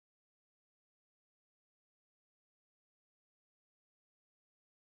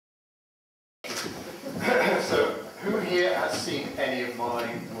seen any of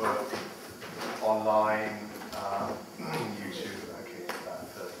my work online, YouTube, okay, about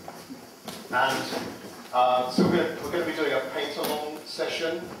 30. And so we're going to be doing a paint-along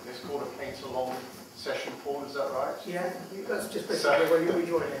session. It's called a paint-along session, Paul, is that right? Yeah, that's just basically where you'll be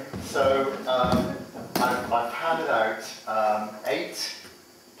joining. So I've handed out 8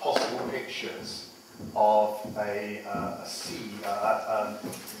 possible pictures of a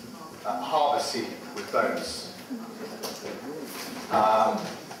harbour scene with boats.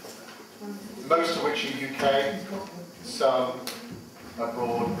 Most of which are UK, some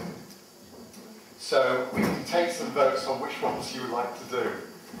abroad. So we can take some votes on which ones you would like to do.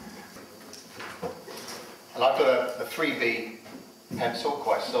 And I've got a 3B pencil,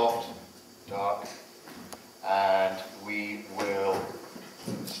 quite soft, dark, and we will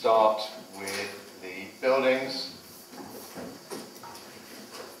start with the buildings.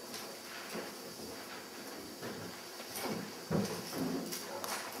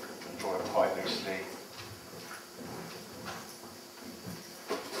 Draw it quite loosely.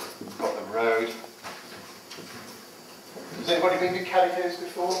 We've got the road. Has anybody been to Cadiz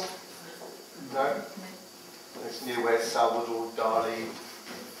before? No? It's near where Salvador Dali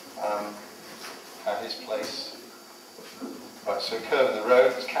had his place. Right, so curve in the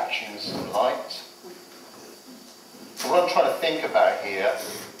road is catching some light. So what I'm trying to think about here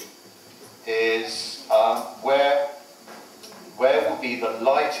is where will be the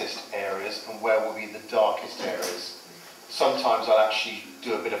lightest areas and where will be the darkest areas. Sometimes I'll actually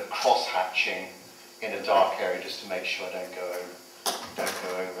do a bit of cross-hatching in a dark area just to make sure I don't go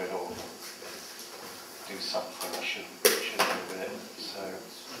over it or do something I shouldn't do with it. So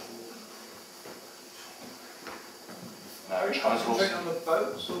are you concentrating on the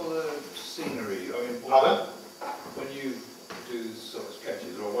boats or the scenery? I mean, when you do sort of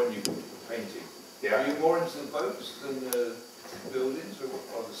sketches or when you painting, are you more into the boats than the buildings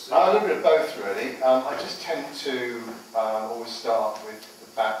or the scenery? A little bit of both really. I just tend to always start with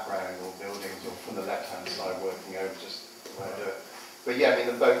the background or buildings or from the left-hand side working over just the way I do it. But yeah, I mean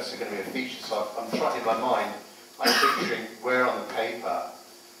the boats are going to be a feature, so I'm trying in my mind, I'm picturing where on the paper,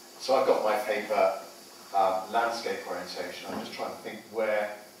 so I've got my paper landscape orientation, I'm just trying to think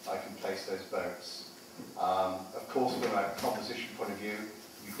where I can place those boats. Of course from a composition point of view,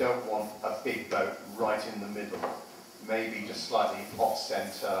 you don't want a big boat right in the middle, maybe just slightly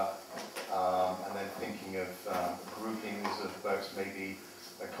off-centre, and then thinking of groupings of boats, maybe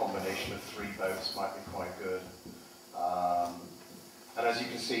a combination of 3 boats might be quite good. And as you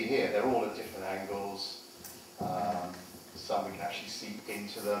can see here, they're all at different angles. Some we can actually see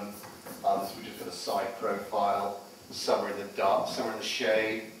into them. Others we just got a side profile. Some are in the dark, some are in the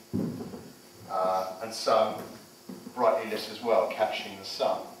shade. And some brightly lit as well, catching the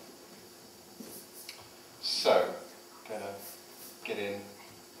sun. So, going to get in.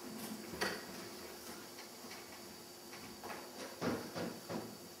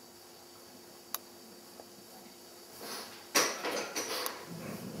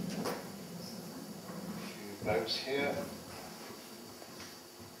 Boats here.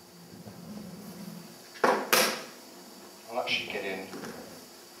 I'll actually get in,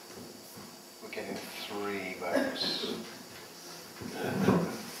 we're getting 3 boats.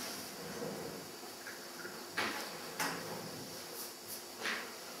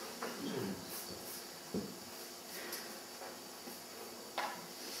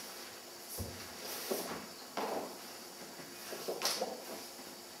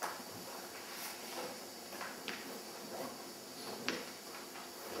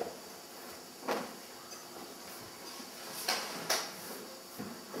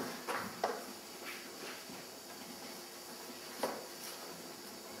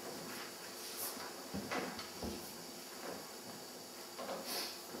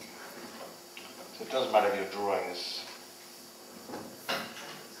 It doesn't matter if you're drawing this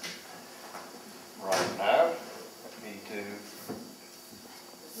right now. Let me do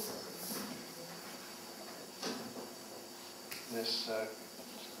this,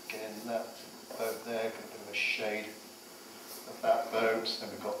 again, that boat there, got a bit of a shade of that boat. Then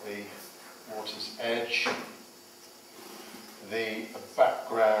we've got the water's edge, the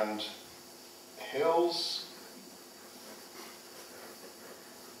background hills.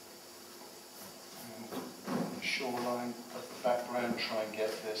 Shoreline at the background, try and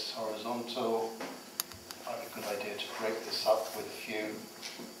get this horizontal. Might be a good idea to break this up with a few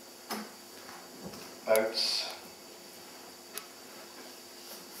boats.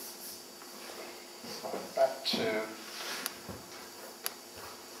 So back to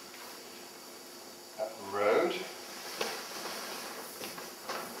that road.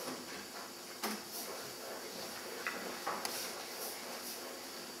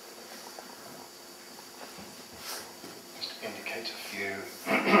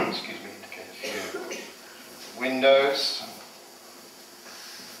 excuse me, indicate a few windows.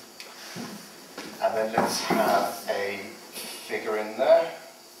 And then let's have a figure in there.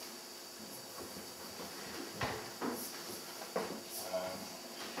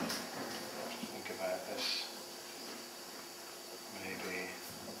 Think about this. Maybe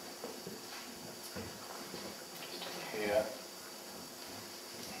just here.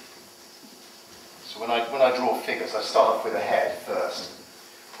 So when I draw figures, I start off with a head first,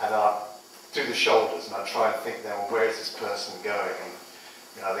 and I do the shoulders, and I try and think then, well, where is this person going? And,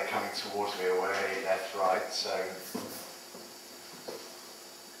 you know, they're coming towards me away, left, right, so.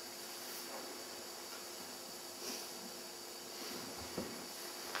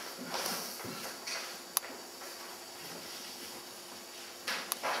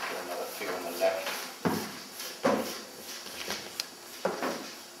 Get another figure on the left.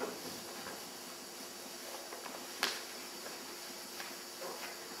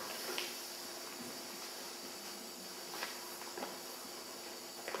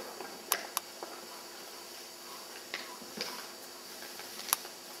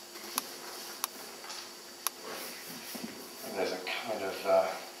 There's a kind of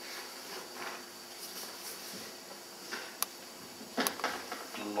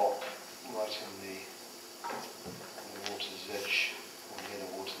block right in the water's edge, or near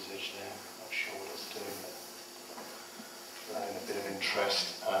the water's edge there. Not sure what it's doing, but throwing a bit of interest.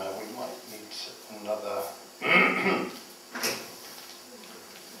 We might need another,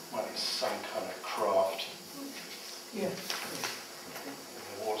 might need some kind of craft Yeah. in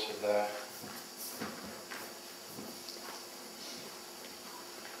the water there.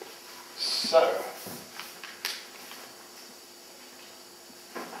 So,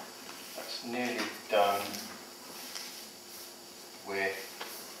 that's nearly done with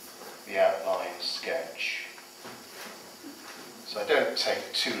the outline sketch. So I don't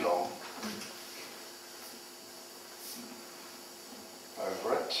take too long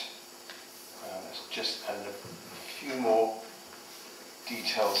over it. Let's just add a few more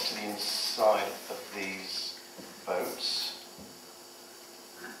details to the inside of these boats.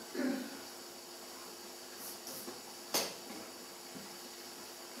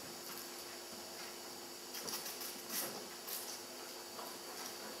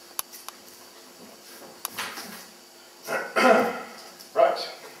 Right.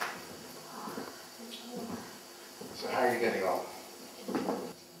 So how are you getting on?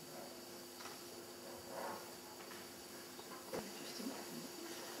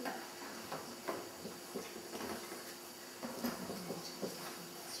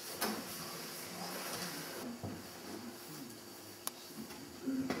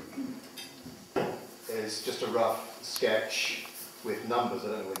 It's just a rough sketch with numbers. I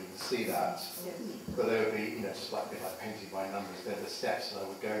don't know whether you can see that. Yes. But they would be, you know, just like a bit like painting by numbers. They're the steps that I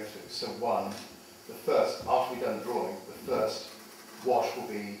would go through. So one, the first, after we've done the drawing, the first wash will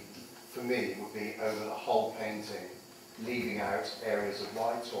be, for me, would be over the whole painting, leaving out areas of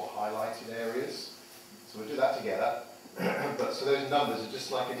white or highlighted areas. So we'll do that together. But so those numbers are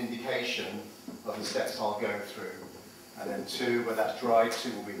just like an indication of the steps I'll go through. And then 2, when that's dry,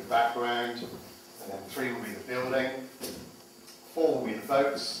 2 will be the background. And then 3 will be the building. 4 will be the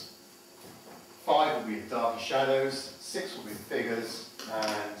boats. 5 will be the darker shadows, 6 will be the figures,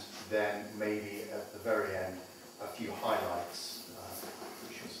 and then maybe at the very end a few highlights,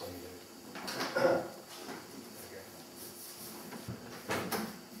 which you'll see you.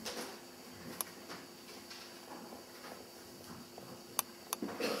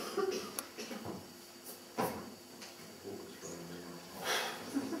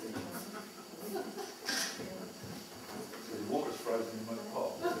 The water's frozen in my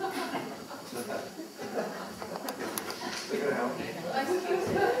pot. They're going to help me.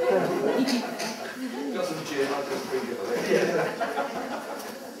 Got some gin, I'll just bring it away.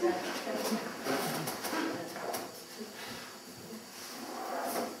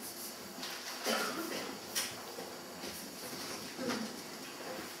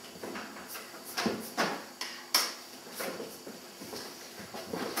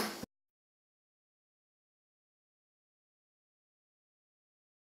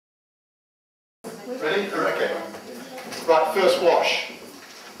 Ready? Okay. Right, first wash.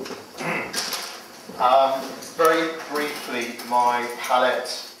 Very briefly, my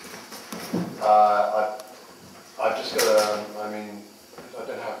palette, I've just got a, I mean, I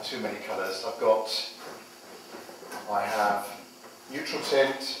don't have too many colours. I have neutral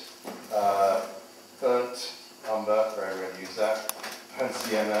tint, burnt umber, very rarely use that, burnt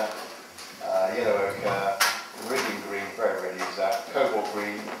sienna, yellow ochre, Meridian green, very rarely use that, cobalt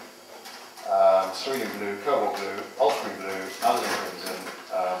green, cerulean blue, cobalt blue, ultramarine blue, alizarin crimson,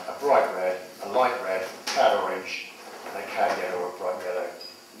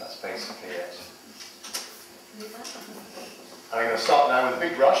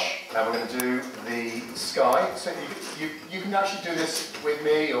 can actually do this with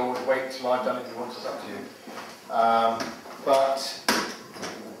me or wait till I've done it if you want, it's up to you. But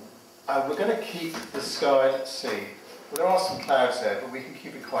we're going to keep the sky, let's see, well, there are some clouds there, but we can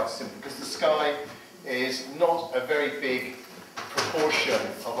keep it quite simple because the sky is not a very big proportion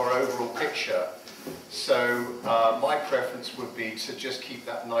of our overall picture. So my preference would be to just keep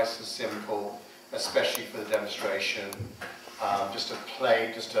that nice and simple, especially for the demonstration. Just a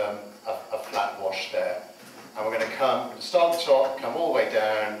plain, just a flat wash there. And we're going to start at the top, come all the way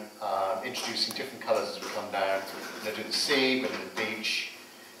down, introducing different colours as we come down. We're going to do the sea, we're going to do the beach.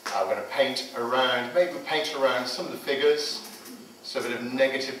 We're going to paint around, maybe we'll paint around some of the figures, so a bit of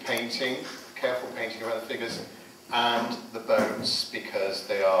negative painting, careful painting around the figures, and the boats, because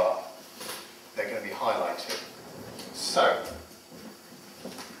they're going to be highlighted. So,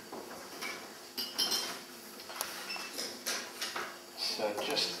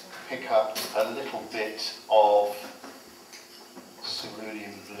 just pick up a little bit of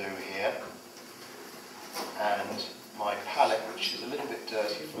cerulean blue here, and my palette, which is a little bit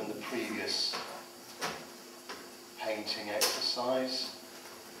dirty from the previous painting exercise.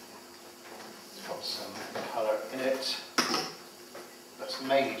 It's got some colour in it. That's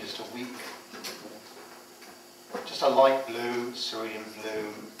mainly just a light blue, cerulean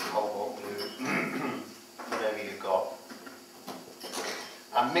blue, cobalt blue, whatever you've got.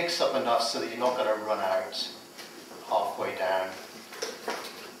 And mix up enough so that you're not going to run out halfway down.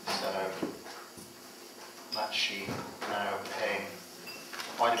 So that sheet now paying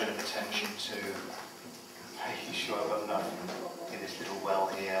quite a bit of attention to making sure I've got enough in this little well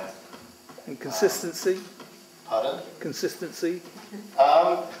here. And consistency? Pardon? Consistency?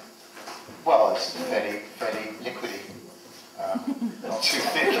 Well, it's fairly liquidy. Not too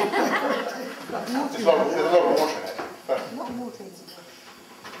thick. There's a lot of water in it.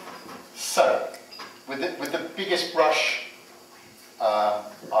 So, with the biggest brush I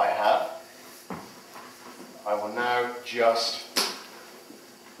have, I will now just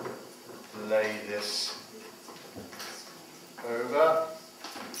lay this over.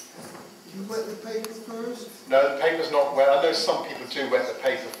 Do you wet the paper first? No, the paper's not wet. I know some people do wet the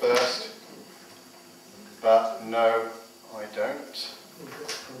paper first, but no, I don't.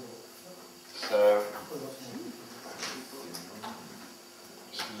 So,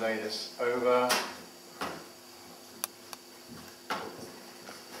 just lay this over.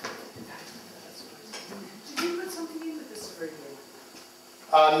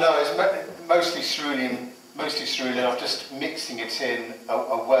 No, it's mostly cerulean. I'm just mixing it in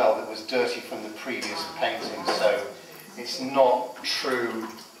a well that was dirty from the previous painting, so it's not true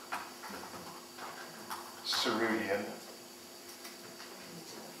cerulean.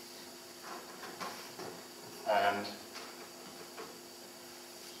 And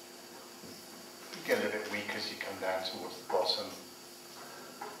you get a little bit weak as you come down towards the bottom.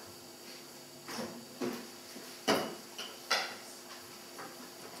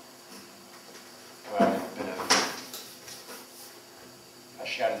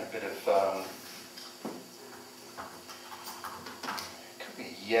 Adding a bit of, it could be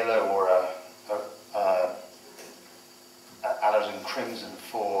yellow or a alizarin crimson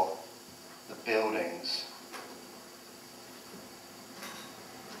for the buildings.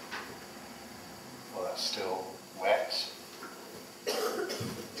 Well, that's still wet.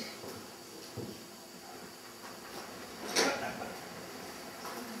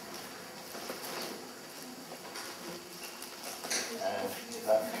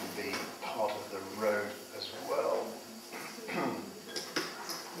 That can be part of the road as well.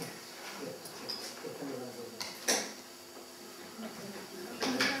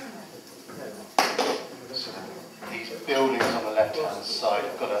 So these buildings on the left-hand side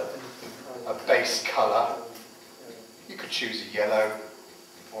have got a base colour. You could choose a yellow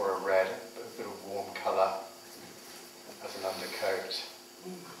or a red, but a bit of warm colour as an undercoat.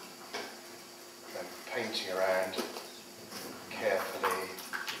 Then painting around carefully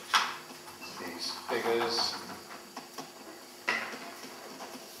these figures.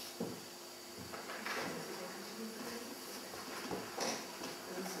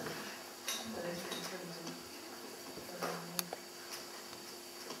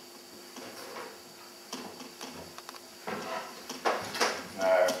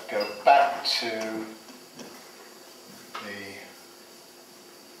 Now go back to the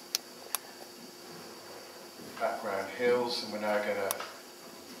background hills, and we're now going to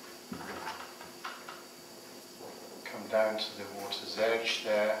come down to the water's edge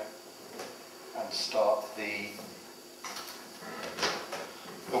there and start the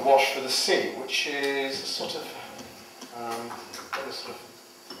wash for the sea, which is a sort of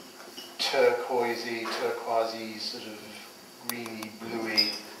turquoisey sort of greeny,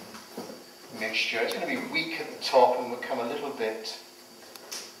 bluey mixture. It's going to be weak at the top and will come a little bit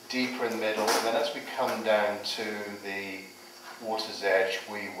deeper in the middle. And then as we come down to the water's edge,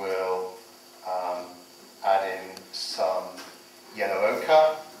 we will add in some yellow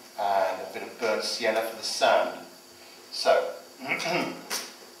ochre and a bit of burnt sienna for the sand. So,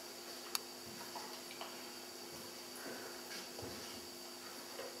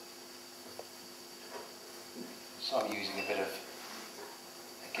 I'm using a bit of,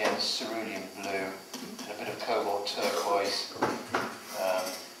 again, cerulean blue and a bit of cobalt turquoise, or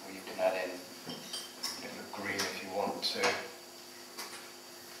you can add in a bit of green if you want to.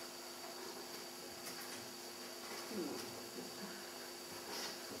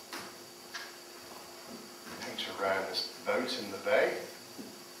 Paint around this boat in the bay.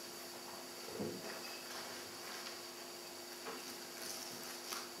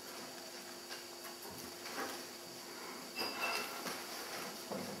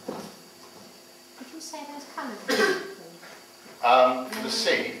 Say those colours, please? For the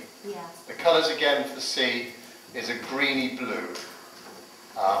sea, Yeah. the colours again for the sea is a greeny blue.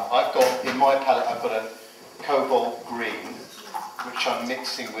 I've got, in my palette, I've got a cobalt green, which I'm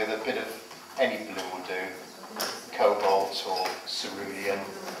mixing with a bit of any blue will do, cobalt or cerulean,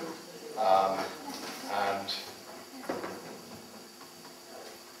 and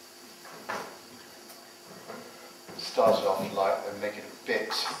start it off light and make it a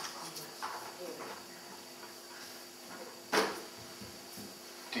bit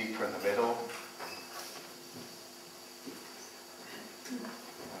deeper in the middle, and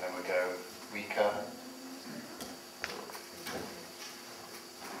then we go weaker.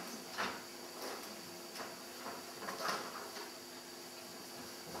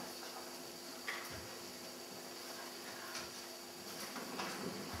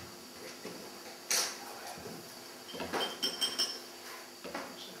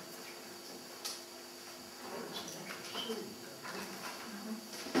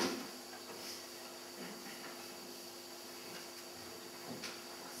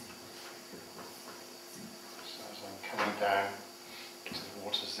 Down to the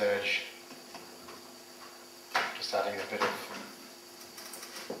water's edge, just adding a bit of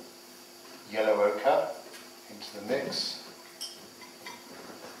yellow ochre into the mix.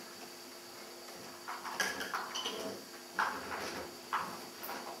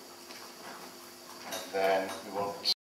 And then we want